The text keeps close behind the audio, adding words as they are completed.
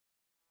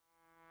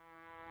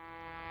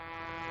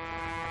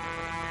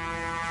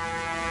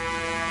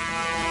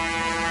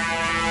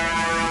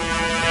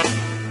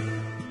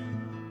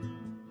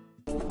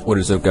What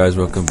is up, guys?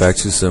 Welcome back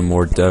to some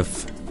more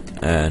Def,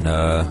 and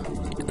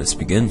let's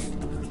begin.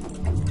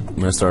 I'm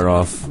gonna start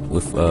off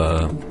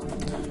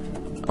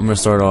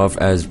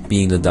as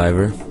being the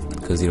diver,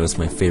 because it's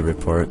my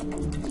favorite part.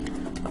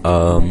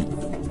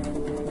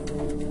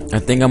 I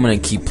think I'm gonna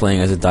keep playing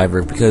as a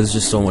diver because it's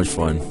just so much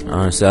fun.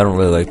 Honestly, I don't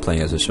really like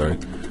playing as a shark.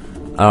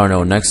 I don't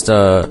know. Next,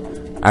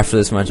 after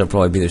this match, I'll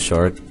probably be the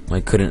shark.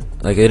 It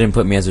didn't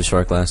put me as a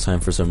shark last time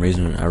for some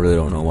reason. I really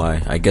don't know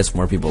why. I guess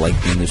more people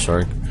like being the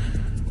shark,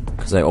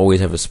 because I always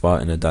have a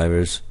spot in the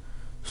divers.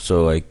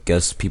 So I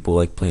guess people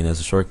like playing as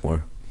a shark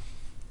more.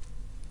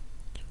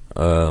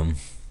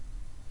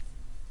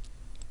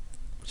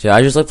 Yeah,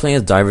 I just like playing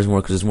as divers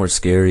more because it's more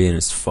scary and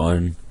it's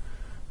fun.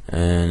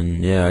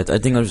 And yeah, I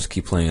think I'll just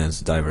keep playing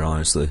as a diver,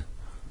 honestly.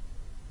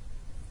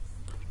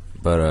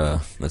 But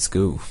let's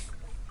go.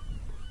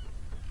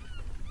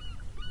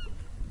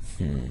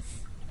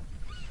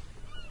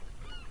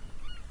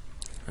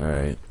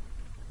 Alright.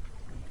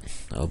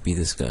 I'll be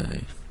this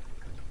guy.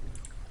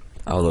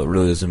 Although it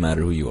really doesn't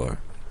matter who you are.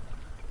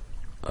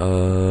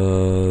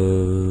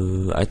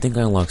 I think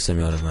I unlocked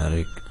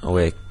semi-automatic. Oh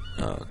wait,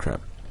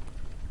 crap.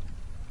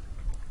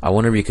 I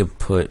wonder if you could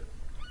put.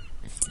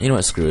 You know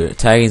what? Screw it.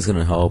 Tagging's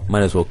gonna help.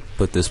 Might as well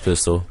put this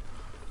pistol.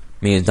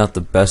 I mean, it's not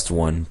the best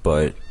one,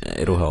 but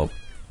it'll help,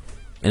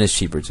 and it's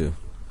cheaper too.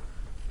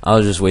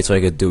 I'll just wait till I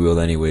get dual wield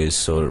anyways,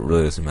 so it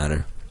really doesn't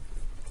matter.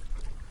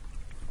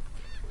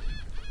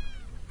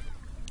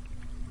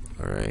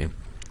 Alright.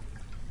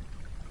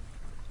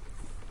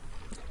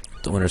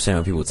 Don't understand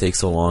why people take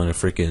so long to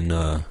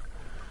freaking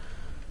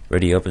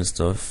ready up and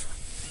stuff.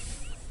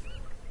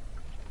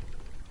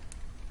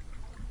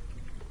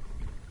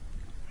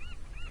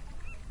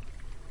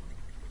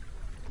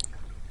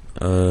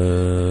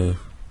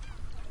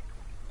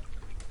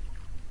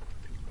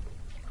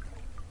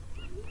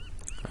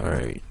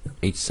 Alright,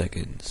 8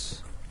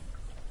 seconds.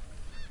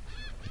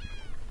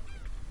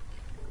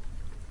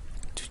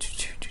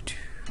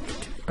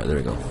 Alright, there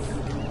we go.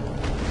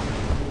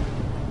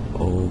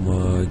 Oh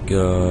my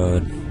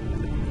god.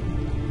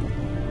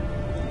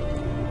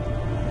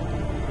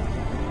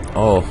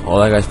 Oh,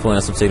 that guy's pulling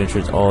out some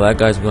signatures. Oh, that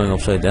guy's going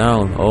upside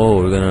down. Oh,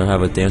 we're gonna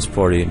have a dance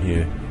party in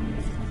here.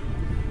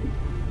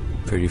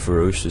 Pretty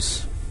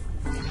ferocious.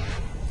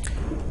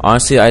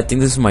 Honestly, I think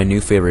this is my new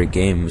favorite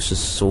game. It's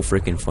just so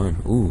freaking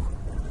fun. Ooh,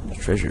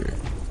 treasure.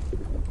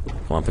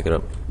 Come on, pick it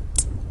up.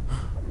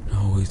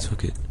 No, he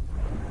took it.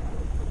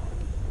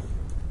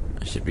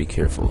 I should be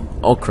careful.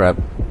 Oh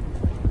crap.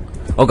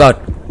 Oh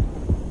god.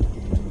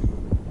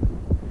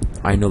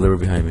 I know they were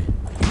behind me.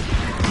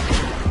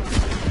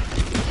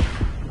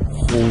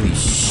 Holy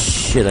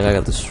shit, that guy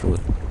got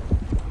destroyed.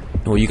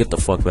 No, you get the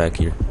fuck back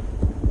here.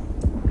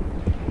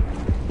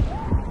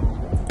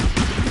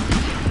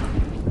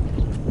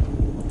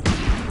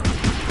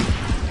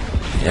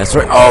 Yeah, that's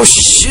right. Oh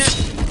shit!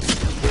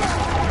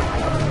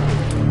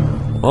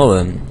 Well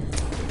then,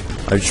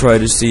 I tried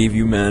to save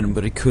you, man,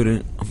 but I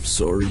couldn't. I'm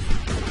sorry.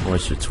 How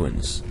much are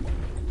twins?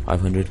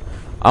 500.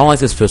 I don't like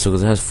this pistol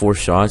because it has 4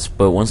 shots,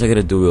 but once I get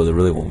a dual wield, it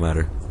really won't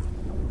matter.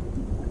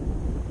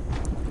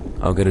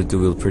 I'll get a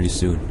dual wield pretty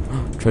soon.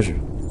 Treasure.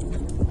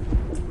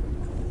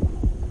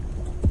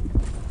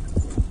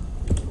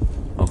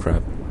 Oh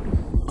crap.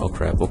 Oh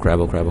crap, oh crap,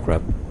 oh crap, oh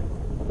crap.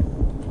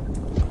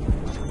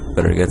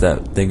 Better get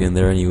that thing in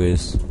there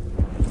anyways.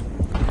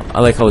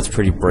 I like how it's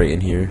pretty bright in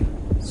here.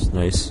 It's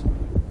nice.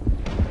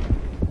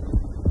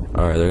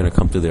 Alright, they're gonna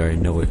come through there, I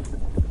know it.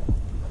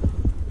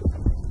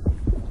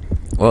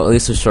 Well, at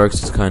least the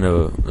sharks are kind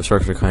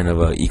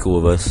of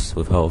equal with us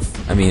with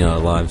health. I mean,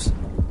 lives.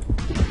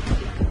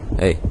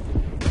 Hey.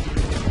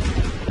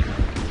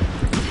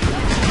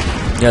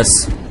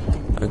 Yes,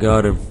 I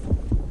got him.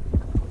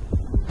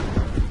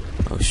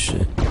 Oh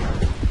shit.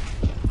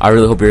 I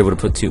really hope you're able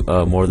to put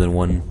more than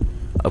one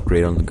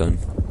upgrade on the gun.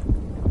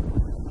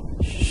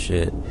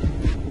 Shit.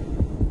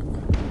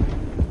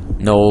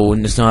 No,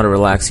 it's not a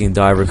relaxing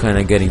dive. We're kind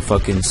of getting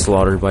fucking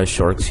slaughtered by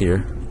sharks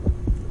here.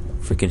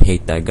 Freaking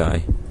hate that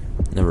guy.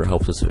 Never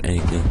helps us with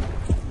anything.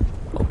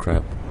 Oh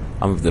crap.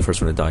 I'm the first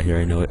one to die here,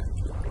 I know it.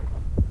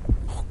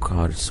 Oh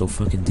god, it's so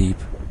fucking deep.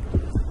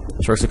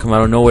 Sharks are coming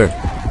out of nowhere.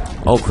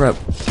 Oh crap.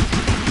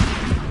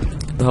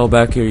 Get the hell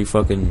back here, you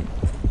fucking...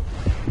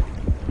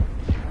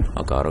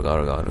 Oh god, oh god,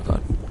 oh god, oh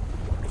god.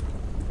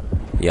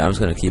 Yeah, I'm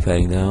just gonna keep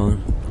heading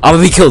down. I'm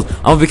gonna be killed!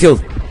 I'm gonna be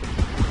killed!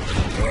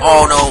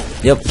 Oh no!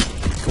 Yep.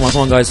 Come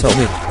on, guys, help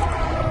me.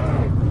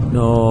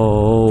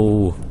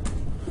 No.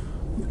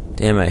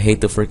 Damn, I hate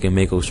the freaking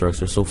Mako sharks.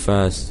 They're so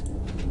fast.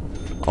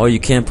 Oh,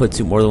 you can't put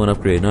more than one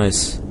upgrade.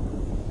 Nice.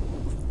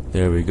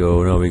 There we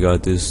go. Now we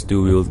got this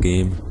dual wield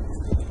game.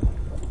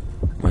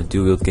 My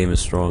dual wield game is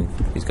strong.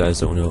 These guys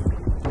don't know.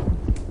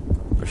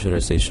 Or should I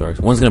say sharks?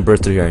 One's gonna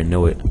burst through here. I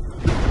know it.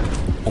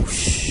 Oh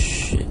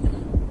shit.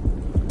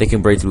 They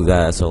can break through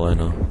that. That's all I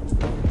know.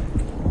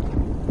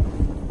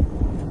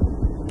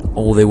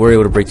 Oh, they were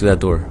able to break through that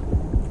door.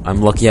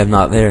 I'm lucky I'm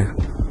not there.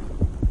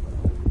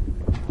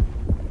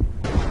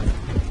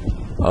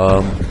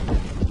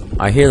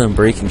 I hear them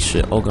breaking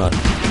shit. Oh god.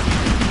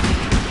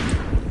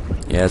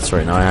 Yeah, that's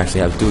right. Now I actually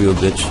have dual,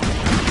 bitch.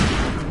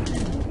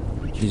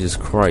 Jesus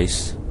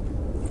Christ.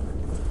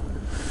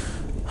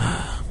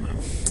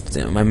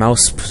 Damn, my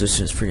mouse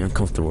position is pretty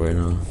uncomfortable right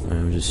now.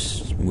 I'll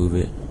just move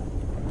it.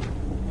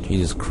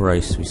 Jesus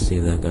Christ, we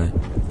saved that guy.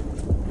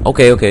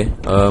 Okay, okay.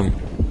 No!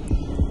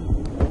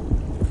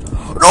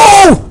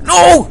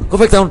 No! Go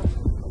back down!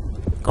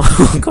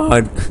 Oh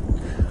god.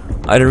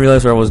 I didn't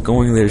realize where I was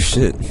going there,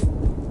 shit.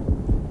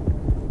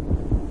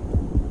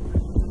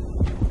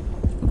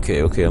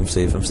 Okay, okay, I'm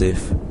safe, I'm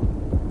safe.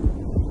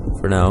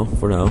 For now,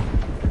 for now.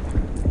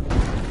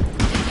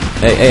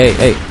 Hey, hey, hey,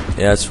 hey!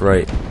 Yeah, that's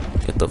right.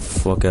 Get the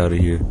fuck out of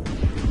here.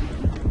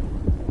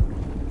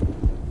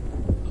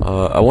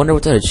 I wonder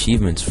what that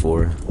achievement's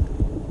for.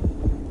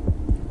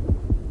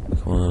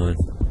 Come on.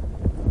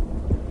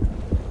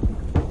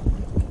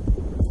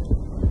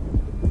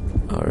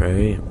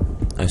 Alright.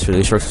 I swear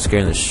these sharks are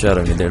scaring the shit out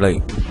of me. They're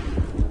like,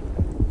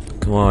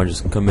 come on,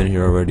 just come in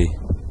here already.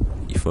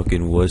 You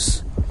fucking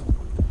wuss.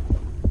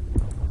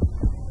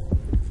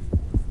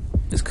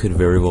 This could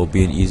very well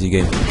be an easy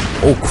game.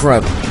 Oh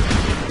crap!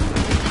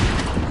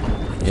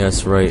 Yeah,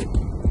 that's right.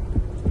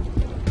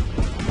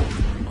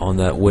 On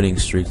that winning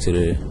streak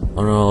today.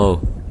 Oh no!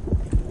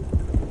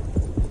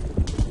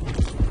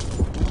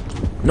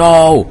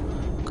 No!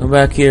 Come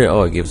back here!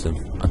 Oh, it gives him.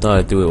 I thought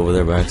I'd do it over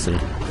there by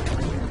accident.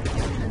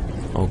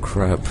 Oh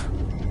crap.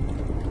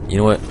 You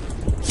know what?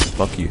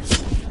 Fuck you.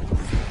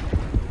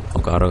 Oh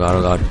god, oh god,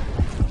 oh god.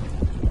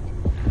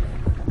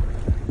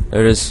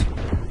 There it is.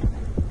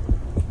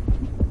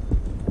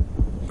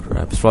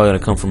 Crap, it's probably gonna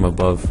come from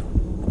above.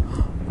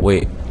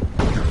 Wait.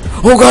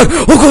 Oh god!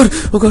 Oh god!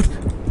 Oh god!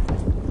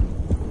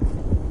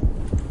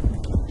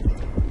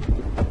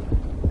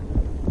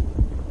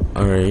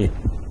 Alright.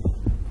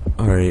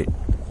 Alright.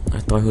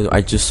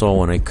 I just saw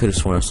one. I could have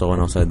sworn I saw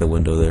one outside the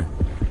window there.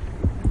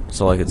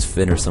 Saw like its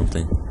fin or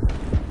something.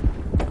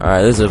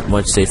 Alright, this is a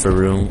much safer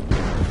room.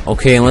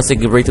 Okay, unless they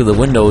can break through the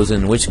windows,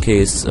 in which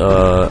case, we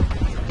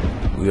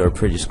are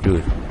pretty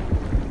screwed.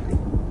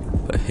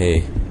 But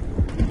hey,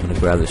 I'm gonna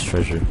grab this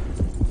treasure.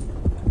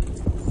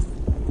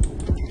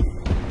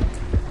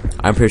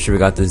 I'm pretty sure we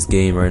got this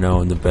game right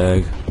now in the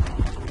bag.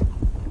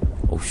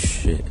 Oh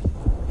shit.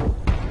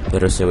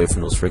 Better stay away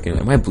from those freaking...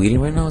 Am I bleeding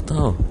right now? What the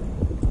hell?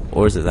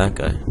 Or is it that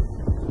guy?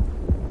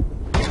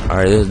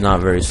 Alright, this is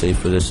not very safe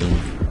for this one.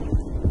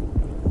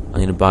 I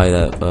need to buy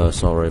that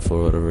assault rifle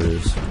or whatever it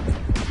is.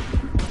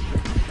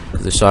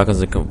 Because the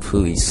shotguns are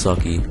completely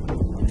sucky.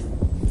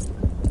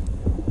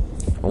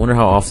 I wonder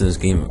how often this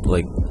game,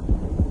 like,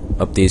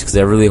 updates, because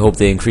I really hope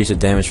they increase the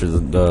damage for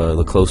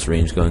the close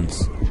range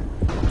guns.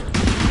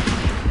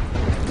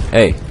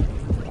 Hey!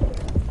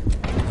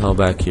 Hell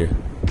back here.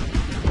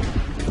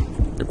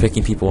 They're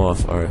picking people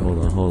off. Alright, hold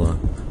on, hold on.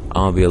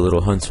 I'll be a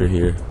little hunter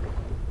here.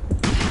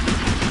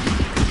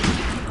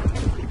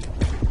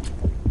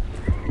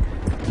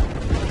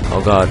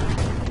 Oh god.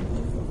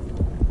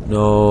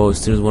 No, as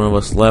soon as one of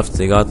us left,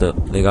 they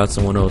got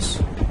someone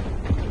else.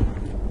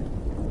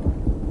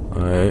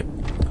 Alright.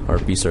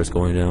 Heartbeat starts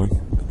going down.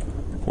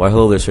 Why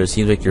hello there, sir. It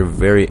seems like you're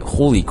very...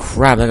 Holy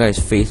crap, that guy's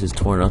face is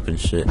torn up and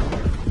shit.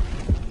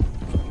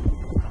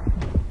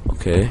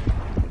 Okay.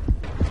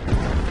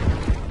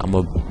 I'm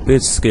a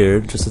bit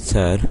scared, just a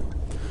tad.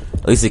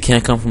 At least it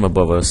can't come from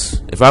above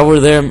us. If I were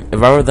them,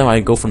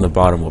 I'd go from the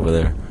bottom over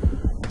there.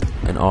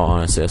 In all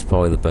honesty, that's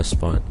probably the best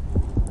spot.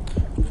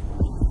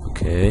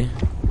 Okay.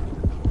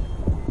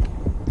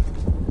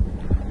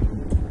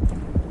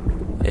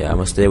 Yeah, I'm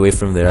gonna stay away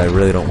from there. I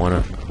really don't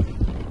wanna.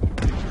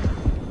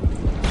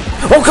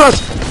 Oh god!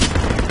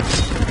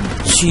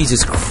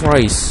 Jesus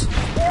Christ!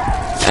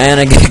 And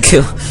I get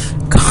killed.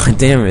 God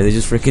damn it! They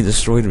just freaking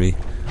destroyed me.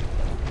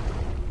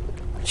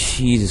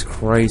 Jesus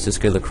Christ! That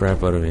scared the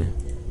crap out of me.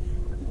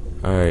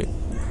 Alright.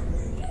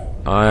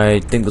 I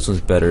think this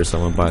one's better, so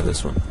I'm gonna buy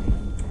this one.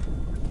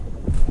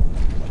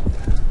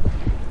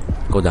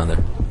 Go down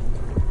there.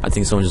 I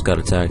think someone just got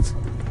attacked.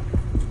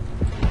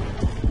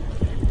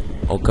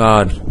 Oh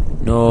god.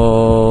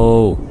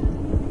 No.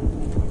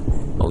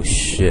 Oh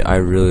shit, I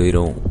really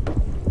don't.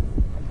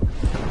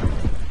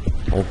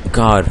 Oh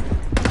god.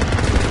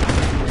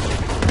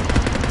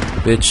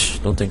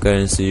 Bitch, don't think I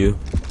didn't see you.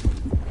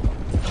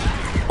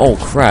 Oh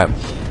crap.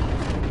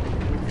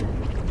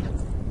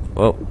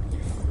 Well,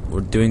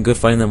 we're doing good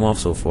fighting them off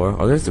so far.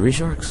 Are there 3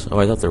 sharks? Oh,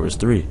 I thought there was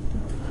 3.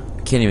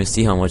 I can't even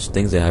see how much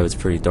things they have. It's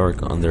pretty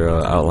dark on their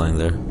outline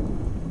there.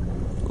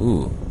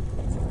 Ooh.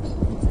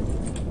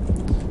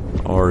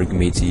 Arg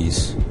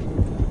mateys.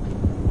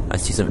 I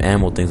see some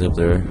ammo things up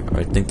there. Or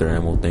I think they're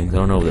ammo things. I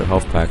don't know if they're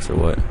health packs or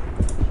what.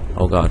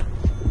 Oh god.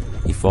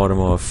 He fought him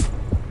off.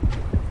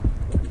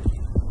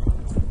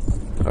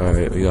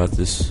 Alright, we got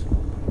this.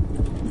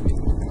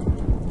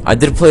 I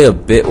did play a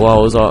bit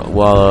while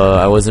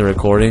I wasn't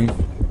recording.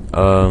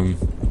 I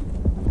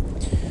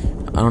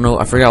don't know.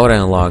 I forgot what I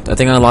unlocked. I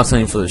think I unlocked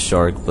something for the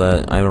shark,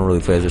 but I don't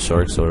really play as a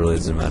shark, so it really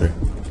doesn't matter.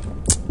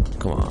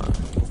 Come on.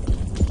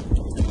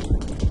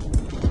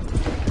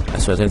 I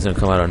swear, I think it's gonna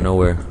come out of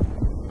nowhere.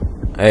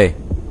 Hey,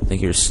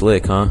 think you're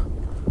slick, huh?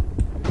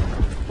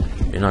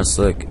 You're not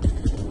slick.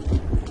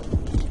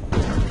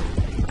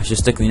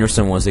 just stick near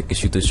someone so they can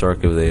shoot the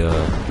shark if they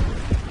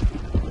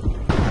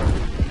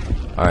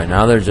Alright,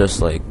 now they're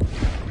just like,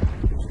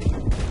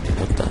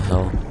 what the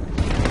hell?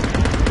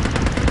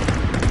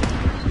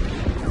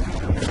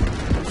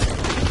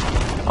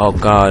 Oh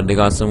god, they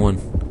got someone.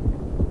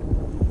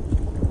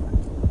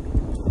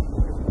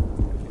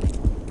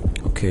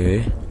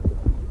 Okay.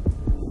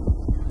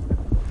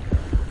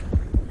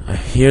 I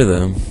hear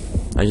them.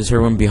 I just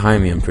heard one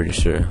behind me, I'm pretty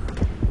sure.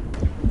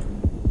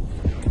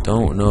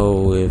 Don't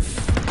know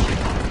if...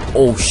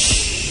 Oh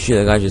shit,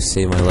 that guy just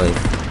saved my life.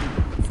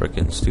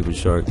 Freaking stupid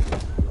shark.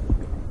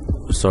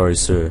 Sorry,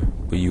 sir,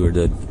 but you are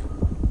dead.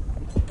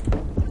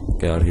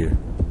 Get out of here.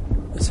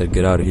 I said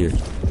get out of here.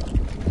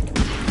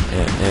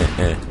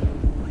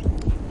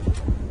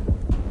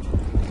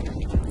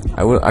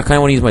 I kinda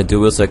wanna use my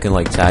dual wheel so I can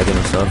like tag him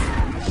and stuff.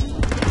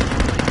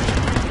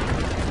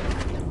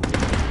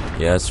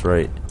 Yeah, that's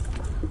right.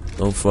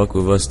 Don't fuck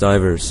with us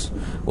divers.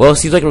 Well, it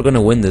seems like we're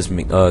gonna win this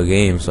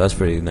game, so that's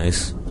pretty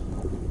nice.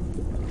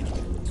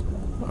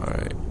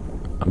 Alright.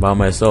 I'm by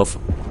myself.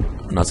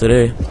 Not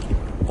today.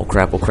 Oh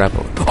crap, oh crap.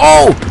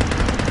 Oh!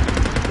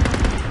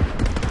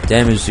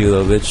 Damaged you,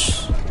 little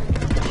bitch.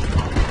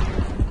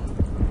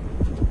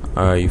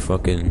 Alright, you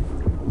fucking...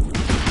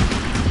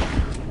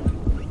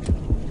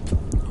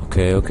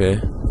 Okay.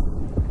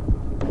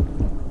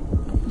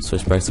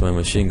 Switch back to my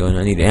machine gun.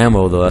 I need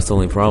ammo, though. That's the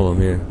only problem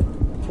here.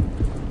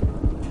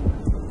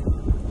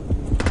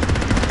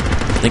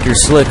 Think you're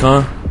slick,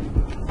 huh?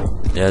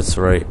 Yeah, that's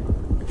right.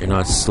 You're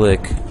not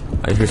slick.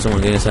 I hear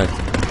someone getting attacked.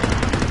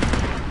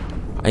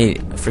 I need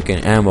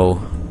freaking ammo.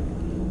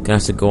 Gonna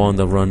have to go on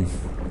the run.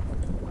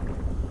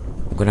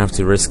 I'm gonna have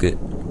to risk it.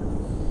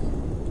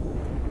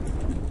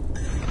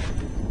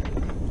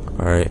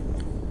 Alright.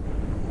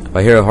 If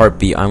I hear a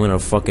heartbeat, I'm gonna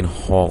fucking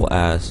haul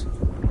ass.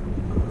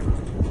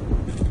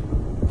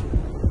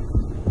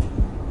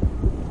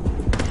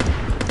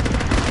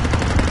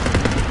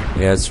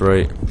 Yeah, that's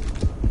right.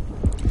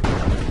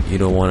 You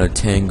don't want to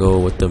tango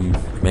with the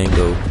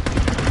mango.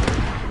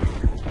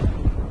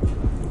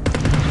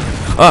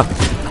 Ah!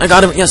 I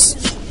got him! Yes!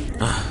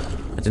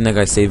 I think that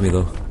guy saved me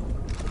though.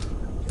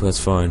 But that's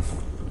fine.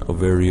 A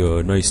very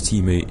nice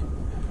teammate.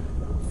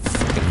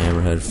 Fucking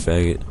hammerhead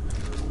faggot.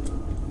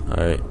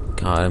 Alright.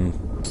 God, I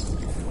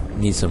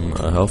need some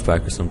health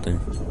pack or something.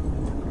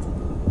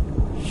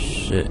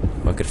 Shit.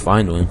 If I could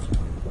find one.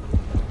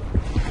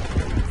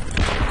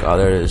 God,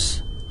 there it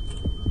is.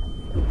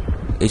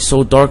 It's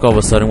so dark all of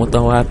a sudden. What the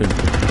hell happened?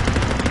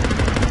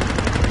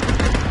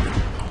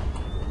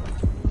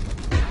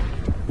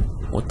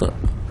 What the?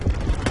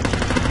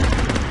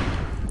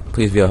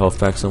 Please be a health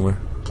pack somewhere.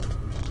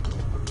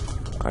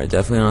 Alright,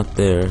 definitely not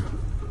there.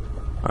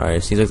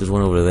 Alright, seems like there's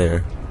one over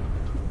there.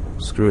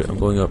 Screw it, I'm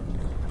going up.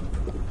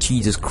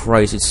 Jesus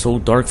Christ, it's so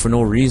dark for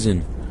no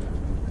reason.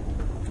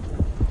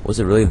 Was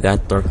it really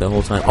that dark the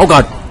whole time? Oh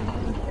god!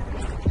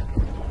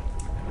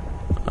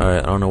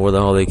 Alright, I don't know where the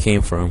hell they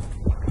came from.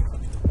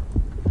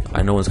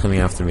 I know one's coming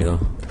after me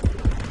though.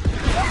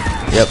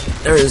 Yep,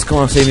 there it is. Come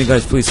on, save me,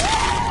 guys, please.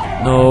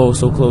 No,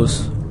 so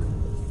close.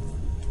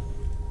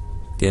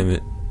 Damn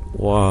it.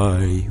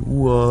 Why?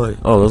 Why?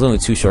 Oh, there's only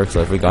 2 sharks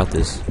left. We got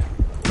this.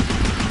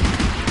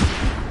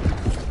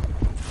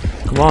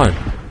 Come on.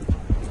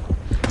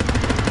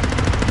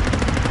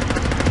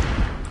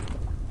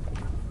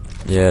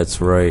 Yeah,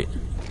 that's right.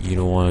 You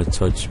don't want to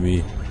touch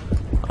me.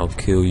 I'll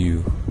kill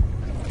you.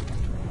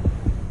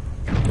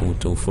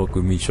 Don't fuck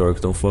with me,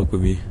 sharks. Don't fuck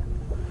with me.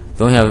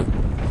 Don't have.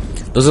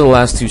 Those are the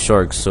last 2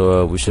 sharks,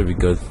 so we should be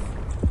good.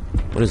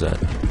 What is that?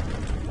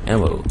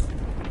 Ammo.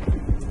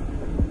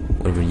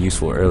 Would have been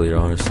useful earlier,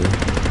 honestly.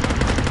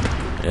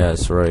 Yeah,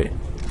 that's right.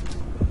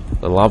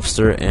 The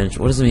lobster and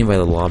what does it mean by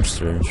the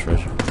lobster and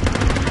treasure?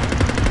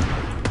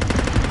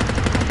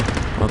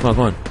 Come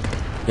on.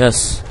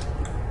 Yes,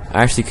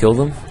 I actually killed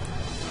them.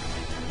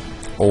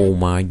 Oh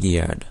my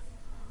god,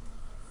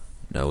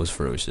 that was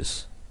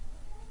ferocious.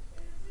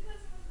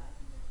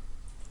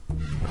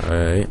 All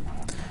right.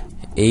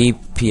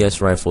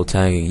 APS rifle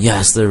tagging.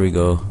 Yes, there we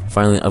go.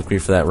 Finally an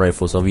upgrade for that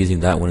rifle, so I'll be using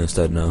that one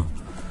instead now.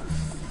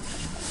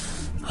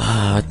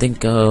 I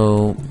think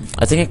I'm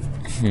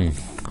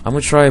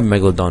gonna try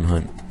Megalodon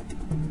hunt.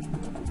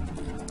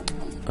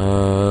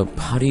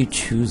 How do you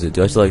choose it?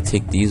 Do I have to like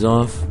take these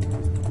off?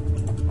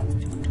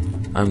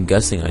 I'm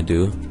guessing I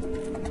do.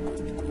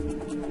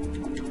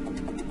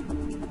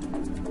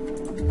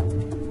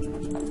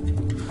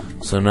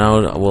 So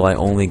now will I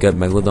only get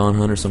Megalodon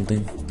hunt or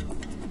something?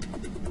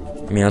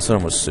 I mean, that's what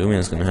I'm assuming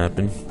is gonna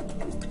happen.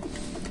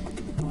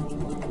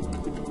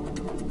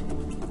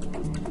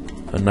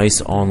 A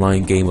nice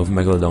online game of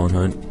Megalodon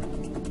hunt.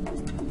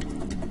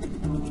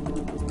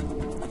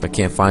 If I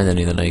can't find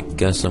any, then I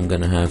guess I'm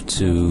gonna have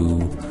to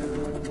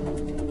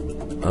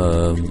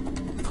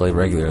play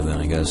regular then,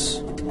 I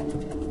guess.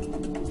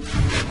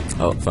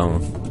 Oh,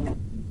 found one.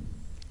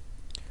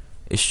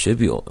 It should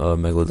be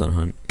Megalodon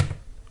hunt.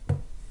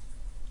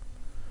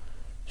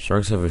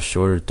 Sharks have a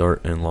shorter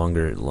dart and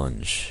longer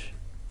lunge.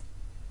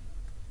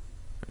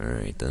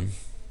 Alright then.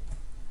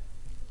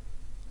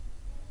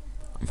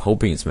 I'm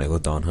hoping it's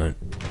Megalodon Hunt.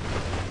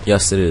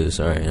 Yes, it is.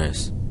 Alright,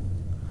 nice.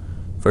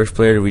 First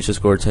player to reach a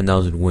score of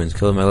 10,000 wins.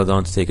 Kill a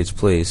Megalodon to take its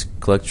place.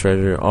 Collect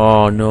treasure.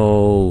 Oh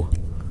no!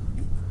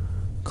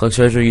 Collect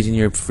treasure using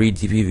your free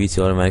DPV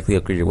to automatically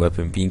upgrade your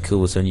weapon. Being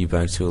killed will send you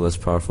back to a less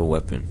powerful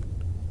weapon.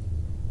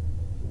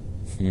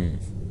 I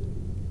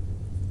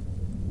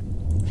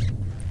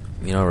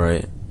mean,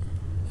 alright.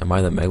 Am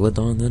I the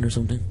Megalodon then or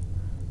something?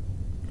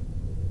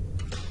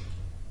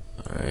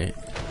 Alright.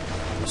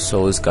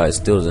 So this guy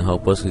still doesn't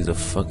help us 'cause he's a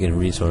fucking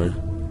retard.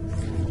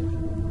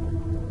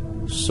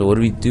 So what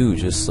do we do?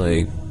 Just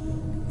like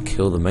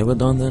kill the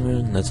Megalodon then,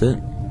 and that's it?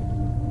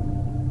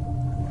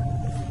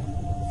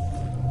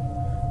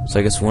 So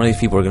I guess one of these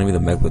people are gonna be the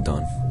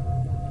Megalodon.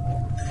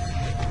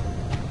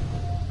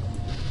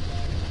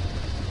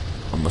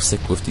 I'm gonna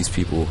stick with these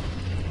people.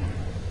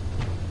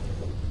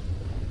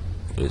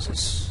 What is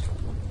this?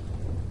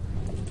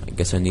 I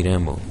guess I need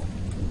ammo.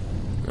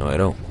 No, I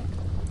don't.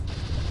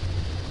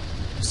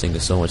 This thing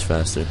is so much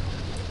faster.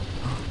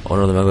 Oh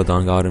no, the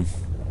Megalodon got him.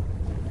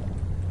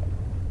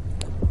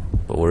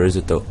 But where is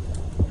it though?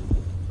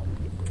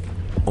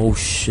 Oh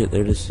shit,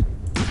 there it is.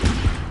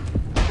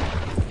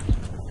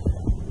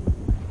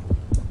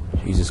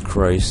 Jesus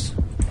Christ.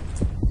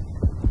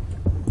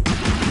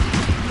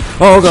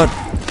 Oh god!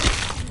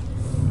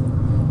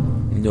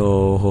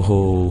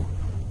 No.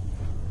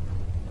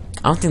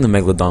 I don't think the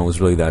Megalodon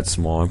was really that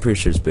small. I'm pretty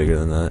sure it's bigger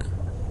than that.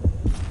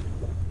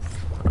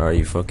 Alright,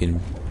 you fucking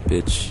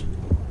bitch.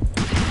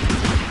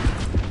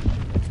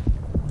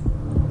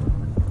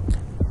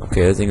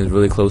 Okay, that thing is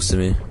really close to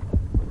me.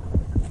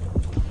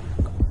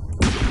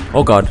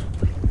 Oh god.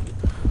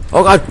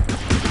 Oh god!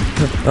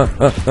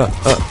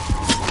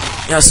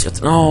 Yes,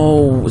 yes.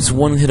 No, it's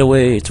one hit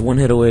away. It's one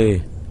hit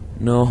away.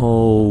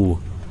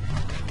 No.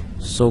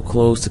 So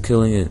close to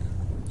killing it.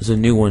 There's a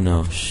new one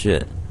now.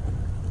 Shit.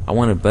 I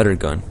want a better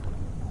gun.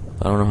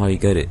 I don't know how you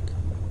get it.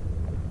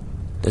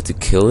 Do I have to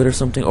kill it or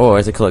something? Oh, I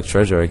have to collect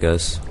treasure, I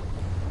guess.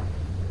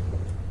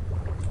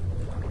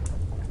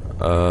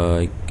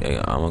 I'm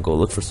gonna go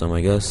look for some,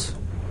 I guess.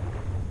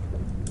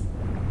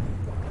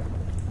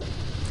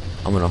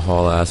 I'm gonna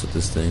haul ass with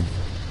this thing.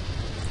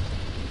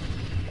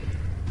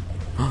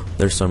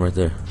 There's some right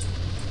there.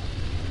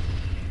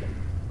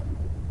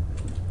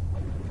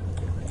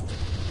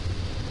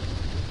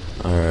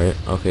 Alright,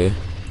 okay.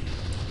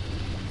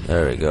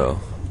 There we go.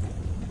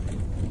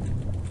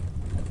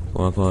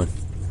 Come on, come on.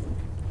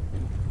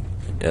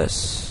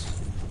 Yes.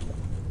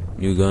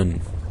 New gun.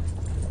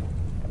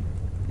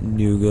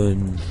 New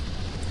gun.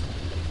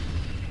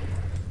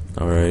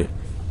 Alright.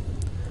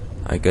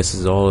 I guess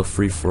it's all a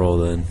free-for-all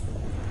then.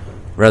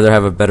 Rather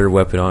have a better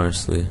weapon,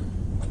 honestly.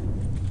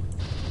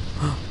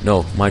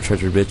 No, my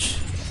treasure, bitch.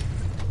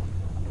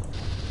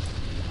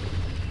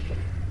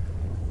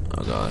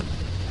 Oh god.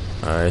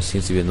 Alright,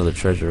 seems to be another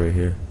treasure right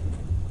here.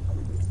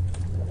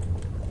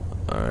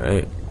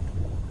 Alright.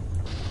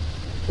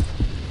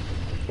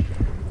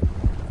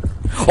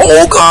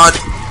 Oh god!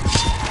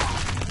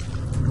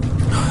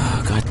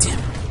 God damn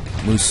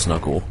it. Moose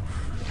Snuckle.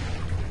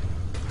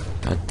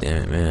 God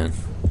damn it, man.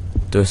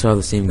 Do I still have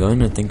the same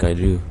gun? I think I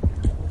do.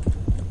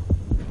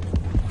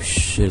 Oh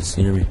shit, it's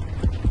near me.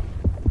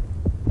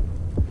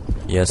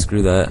 Yeah,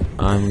 screw that.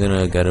 I'm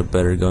gonna get a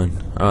better gun.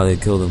 Oh, they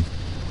killed him.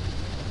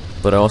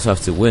 But I also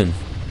have to win.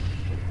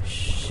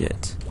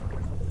 Shit.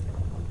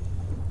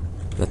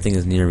 That thing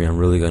is near me. I'm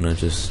really gonna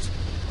just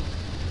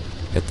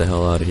get the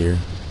hell out of here.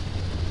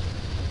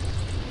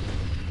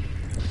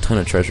 A ton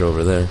of treasure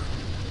over there.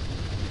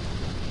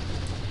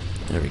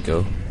 There we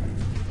go.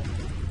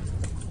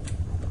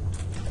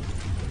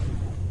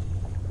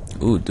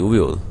 Ooh,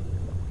 dual.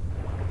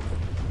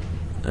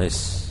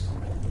 Nice.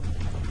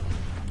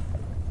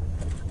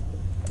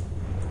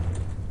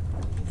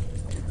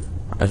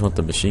 I just want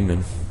the machine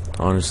gun,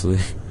 honestly.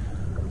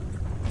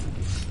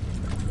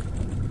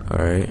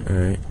 Alright,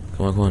 alright.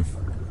 Come on, come on.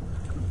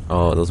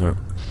 Oh, those aren't.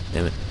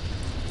 Damn it.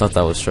 Thought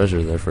that was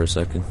treasure there for a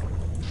second.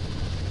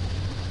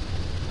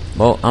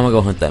 Well, I'm gonna go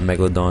hunt that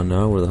Megalodon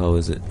now. Where the hell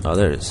is it? Oh,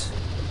 there it is.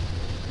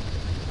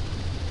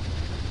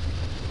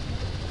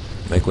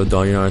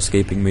 Megalodon, you're not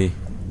escaping me.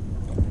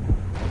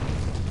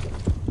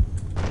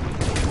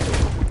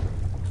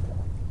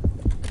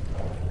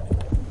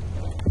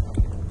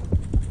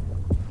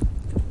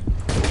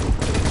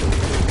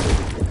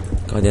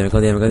 God damn it,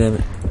 god damn it, god damn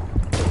it.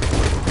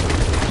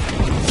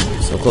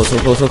 So close, so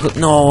close, so close.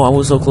 No, I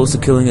was so close to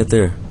killing it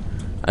there.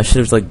 I should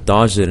have like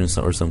dodged it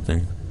or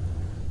something.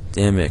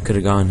 Damn it, could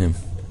have gotten him.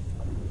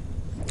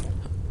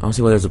 I don't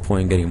see why there's a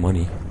point in getting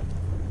money.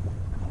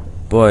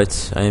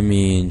 But, I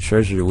mean,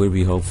 treasure would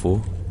be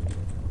helpful.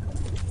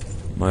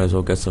 Might as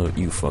well get some,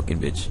 you fucking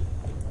bitch.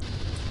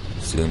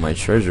 Stealing my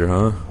treasure,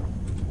 huh?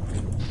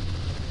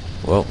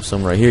 Well,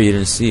 some right here you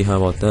didn't see, how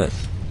about that?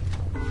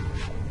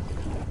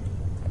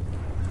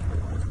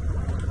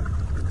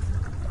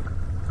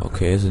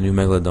 Okay, there's a new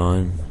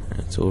Megalodon.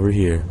 It's over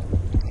here.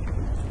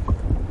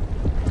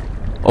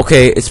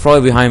 Okay, it's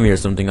probably behind me or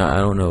something. I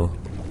don't know.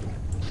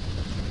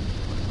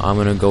 I'm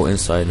gonna go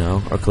inside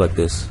now or collect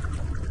this.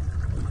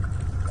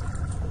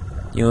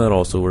 You know, that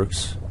also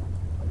works.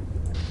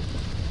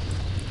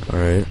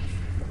 Alright.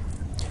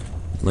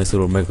 Nice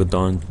little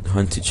Megalodon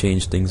hunt to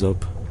change things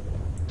up.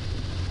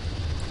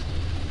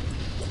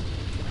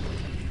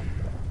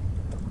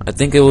 I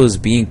think it was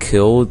being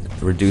killed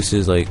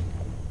reduces like...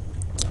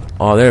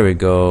 Oh, there we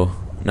go.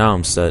 Now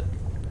I'm set.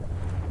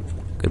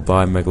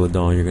 Goodbye,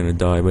 Megalodon. You're gonna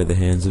die by the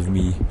hands of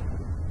me.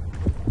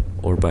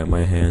 Or by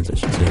my hands, I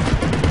should say.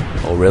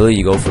 Oh, really?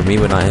 You go for me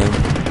when I am?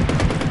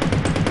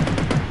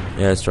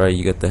 Yeah, that's right.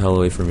 You get the hell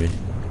away from me.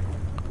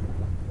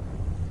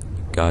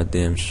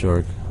 Goddamn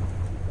shark.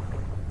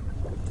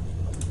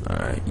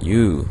 Alright,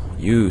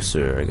 you,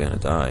 sir, are gonna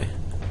die.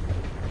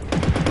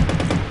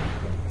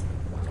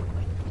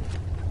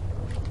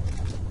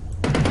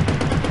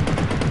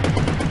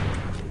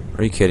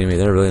 Are you kidding me?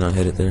 Did I really not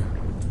hit it there?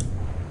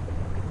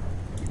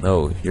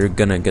 No, you're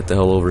gonna get the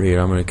hell over here.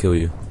 I'm gonna kill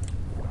you.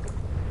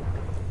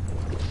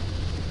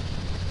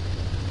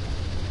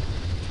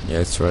 Yeah,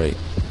 that's right.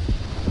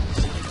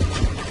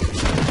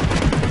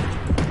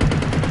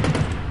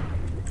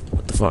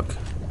 What the fuck?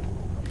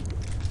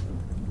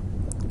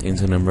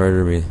 Thing's gonna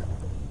murder me.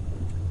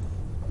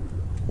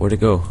 Where'd it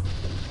go?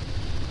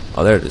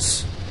 Oh, there it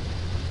is.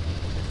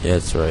 Yeah,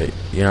 that's right.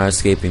 You're not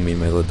escaping me,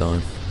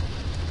 Megalodon.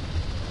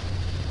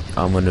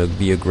 I'm gonna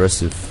be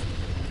aggressive.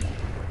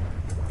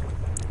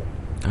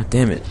 God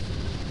damn it.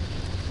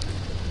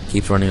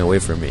 Keeps running away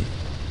from me.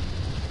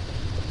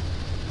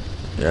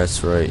 Yeah,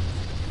 that's right.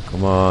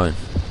 Come on.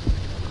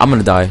 I'm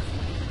gonna die.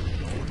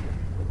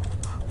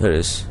 There it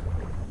is.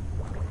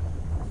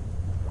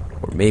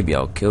 Or maybe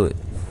I'll kill it.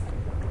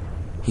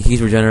 He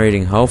keeps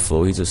regenerating health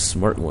flow. He's a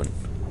smart one.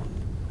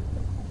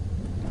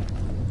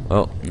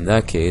 Well, in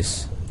that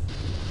case,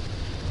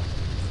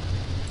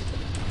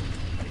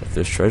 if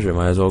there's treasure,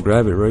 might as well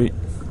grab it, right?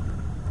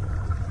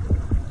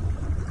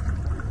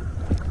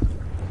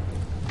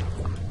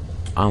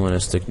 I'm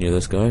gonna stick near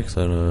this guy because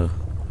I'm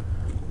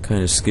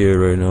kind of scared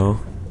right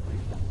now.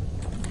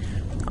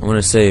 I'm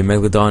gonna say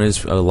Megalodon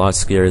is a lot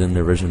scarier than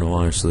the original,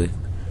 honestly.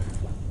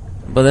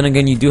 But then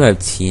again, you do have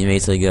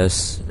teammates, I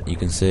guess you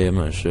can say. I'm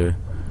not sure.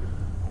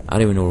 I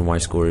don't even know where my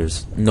score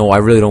is. No, I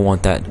really don't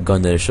want that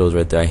gun that it shows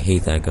right there. I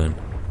hate that gun.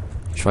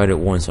 Tried it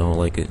once, I don't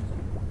like it.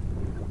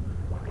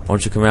 Why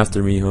don't you come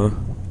after me, huh?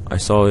 I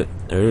saw it.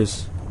 There it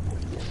is.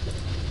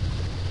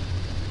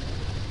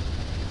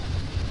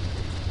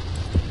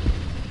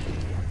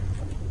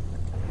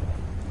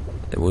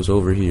 It was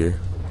over here.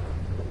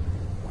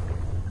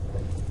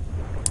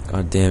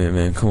 God damn it,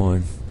 man. Come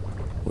on.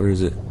 Where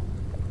is it?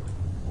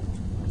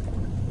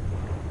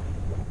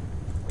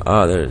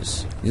 Ah, there it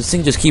is. This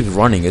thing just keeps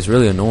running. It's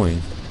really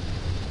annoying.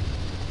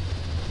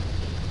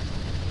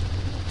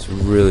 It's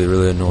really,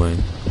 really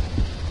annoying.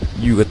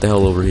 You get the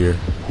hell over here.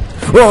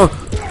 Oh!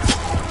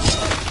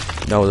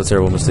 That was a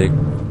terrible mistake.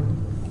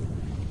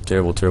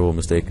 Terrible, terrible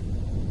mistake.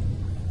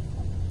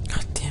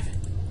 God damn it.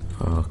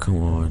 Oh,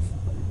 come on.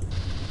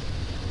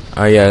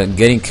 Oh yeah,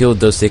 getting killed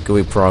does take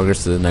away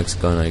progress to the next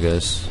gun, I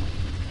guess.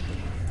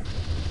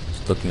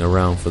 Just looking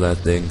around for that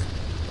thing.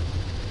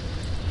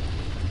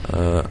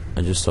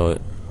 I just saw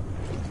it.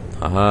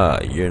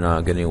 Haha, you're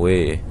not getting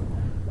away.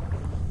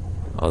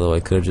 Although I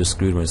could have just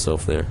screwed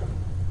myself there.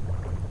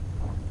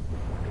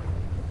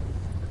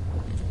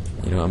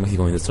 You know, I'm gonna keep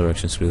going this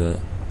direction, screw that.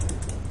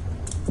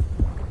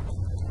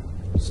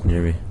 It's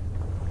near me.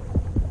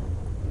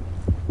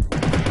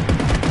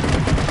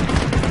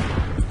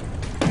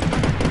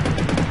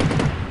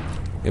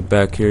 Get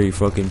back here, you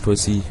fucking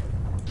pussy.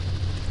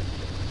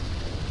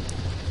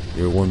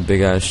 You're one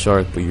big ass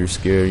shark, but you're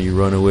scared and you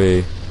run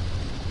away.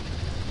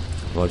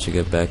 Why don't you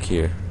get back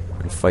here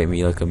and fight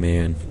me like a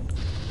man?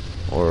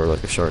 Or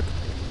like a shark.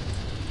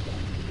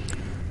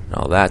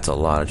 Now that's a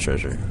lot of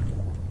treasure.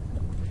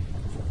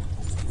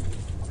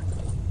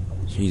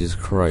 Jesus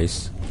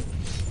Christ.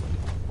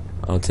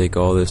 I'll take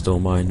all this,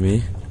 don't mind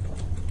me.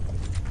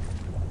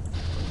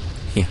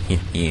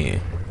 Yeah.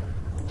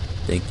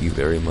 Thank you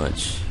very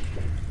much.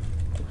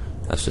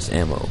 That's just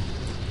ammo.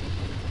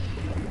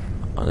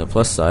 On the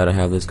plus side, I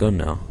have this gun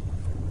now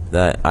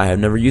that I have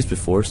never used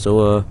before,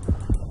 so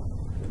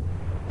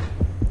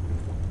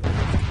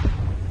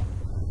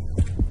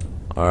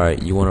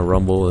alright, you wanna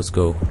rumble? Let's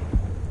go.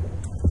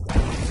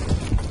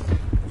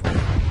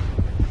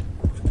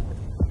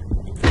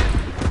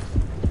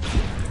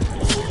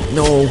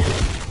 No!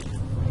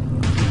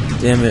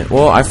 Damn it.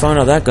 Well, I found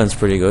out that gun's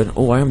pretty good.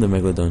 Oh, I am the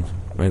Megalodon.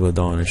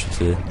 Megalodon, I should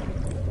say.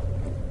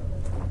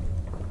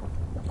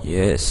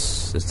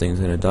 Yes, this thing's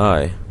gonna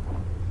die.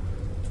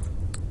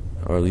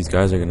 Or these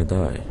guys are gonna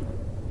die.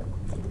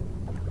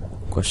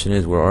 Question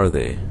is, where are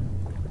they?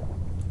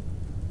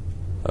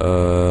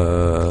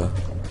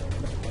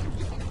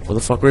 Where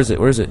the fuck, where is it?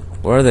 Where is it?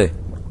 Where are they?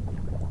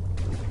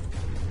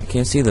 I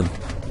can't see them.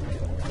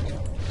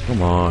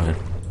 Come on.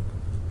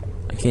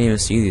 I can't even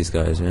see these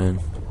guys, man.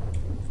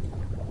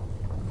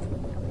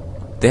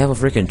 They have a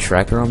freaking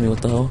tracker on me,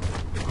 what the hell?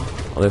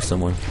 Oh, there's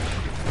someone.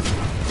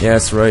 Yeah,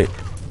 that's right.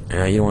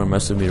 Yeah, you don't want to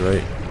mess with me,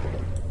 right?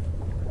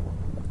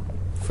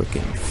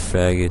 Freaking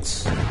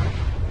faggots.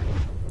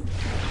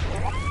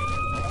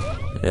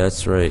 Yeah,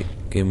 that's right.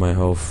 Get my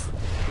health.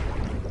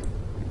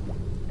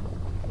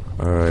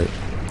 Alright.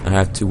 I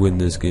have to win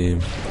this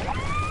game.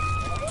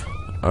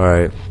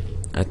 Alright.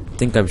 I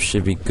think I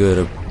should be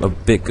good, a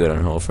bit good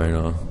on health right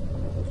now.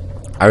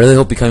 I really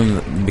hope becoming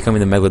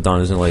the Megaladon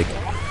doesn't like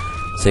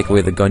take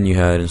away the gun you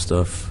had and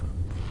stuff.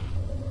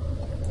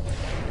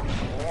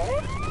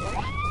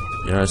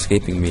 You're not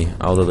escaping me,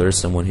 although there is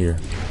someone here.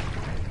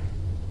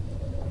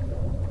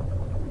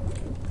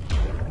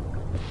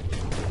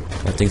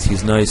 I think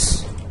he's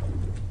nice.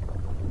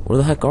 Where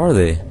the heck are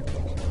they?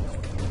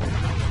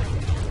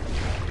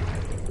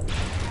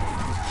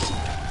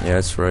 Yeah,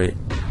 that's right.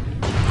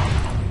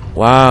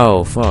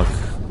 Wow, fuck.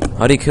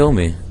 How'd he kill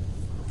me?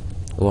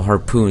 A little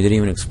harpoon, didn't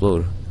even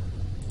explode.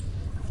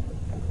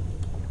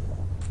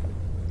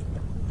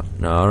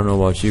 Now, I don't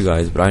know about you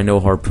guys, but I know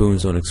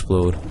harpoons don't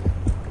explode.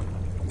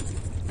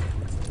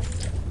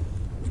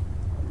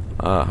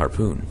 Ah,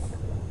 harpoon.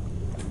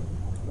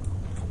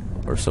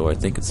 Or so I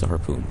think it's a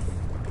harpoon.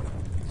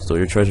 Stole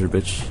your treasure,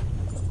 bitch.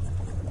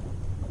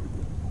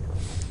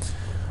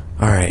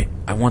 Alright,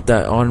 I want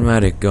that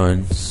automatic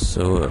gun,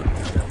 so...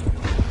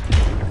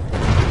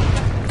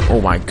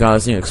 Oh my god,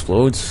 this thing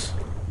explodes?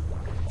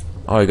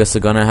 Oh, I guess the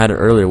gun I had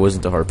earlier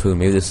wasn't the harpoon.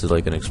 Maybe this is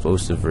like an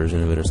explosive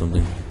version of it or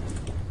something.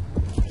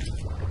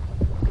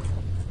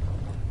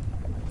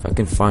 If I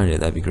can find it,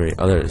 that'd be great.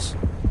 Oh, there it is.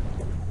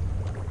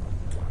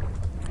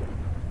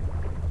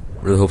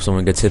 Really hope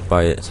someone gets hit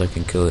by it so I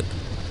can kill it.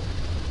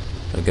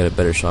 I'll get a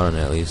better shot on it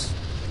at least.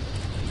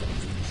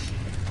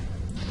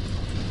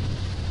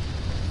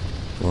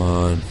 Come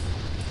on.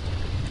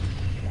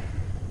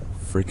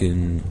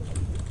 Freaking...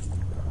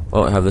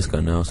 Oh, I have this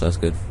gun now, so that's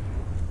good.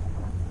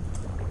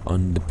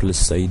 On the plus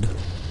side.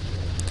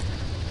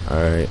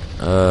 Alright,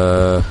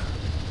 there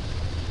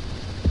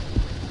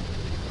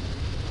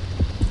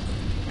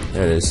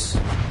it is.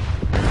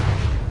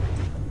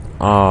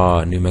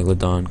 Ah, new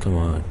Megalodon, come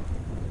on.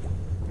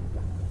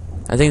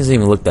 I think it doesn't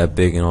even look that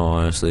big in all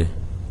honesty.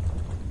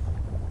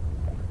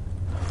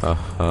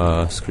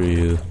 Haha, screw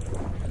you.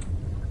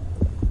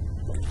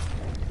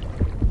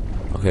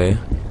 Okay.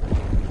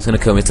 It's gonna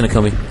kill me, it's gonna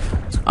kill me.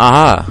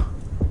 Aha!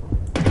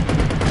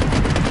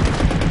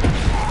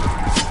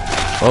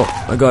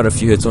 Oh, I got a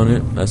few hits on it.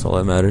 That's all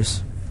that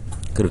matters.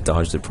 Could have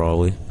dodged it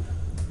probably.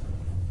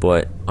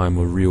 But I'm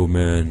a real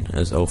man,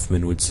 as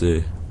Elfman would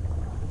say.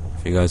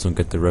 If you guys don't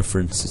get the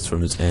reference, it's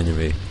from this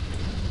anime.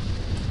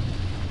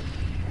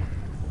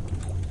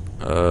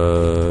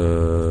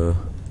 I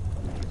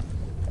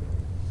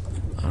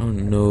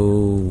don't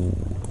know.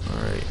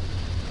 Alright.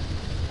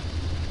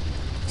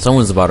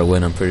 Someone's about to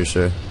win, I'm pretty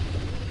sure.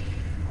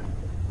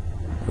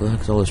 Where the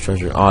heck is all this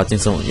treasure? Oh, I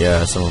think someone,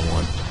 yeah, someone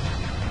won.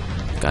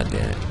 God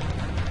damn it.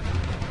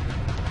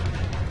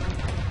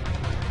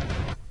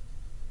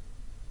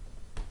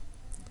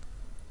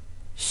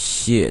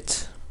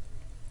 Shit.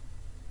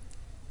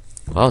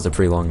 Well, that was a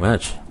pretty long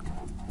match.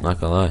 Not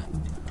gonna lie.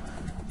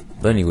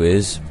 But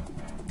anyways,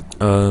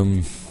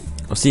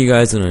 I'll see you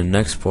guys in the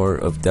next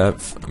part of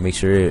Depth. Make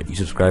sure you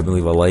subscribe and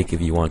leave a like if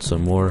you want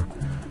some more.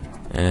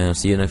 And I'll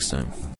see you next time.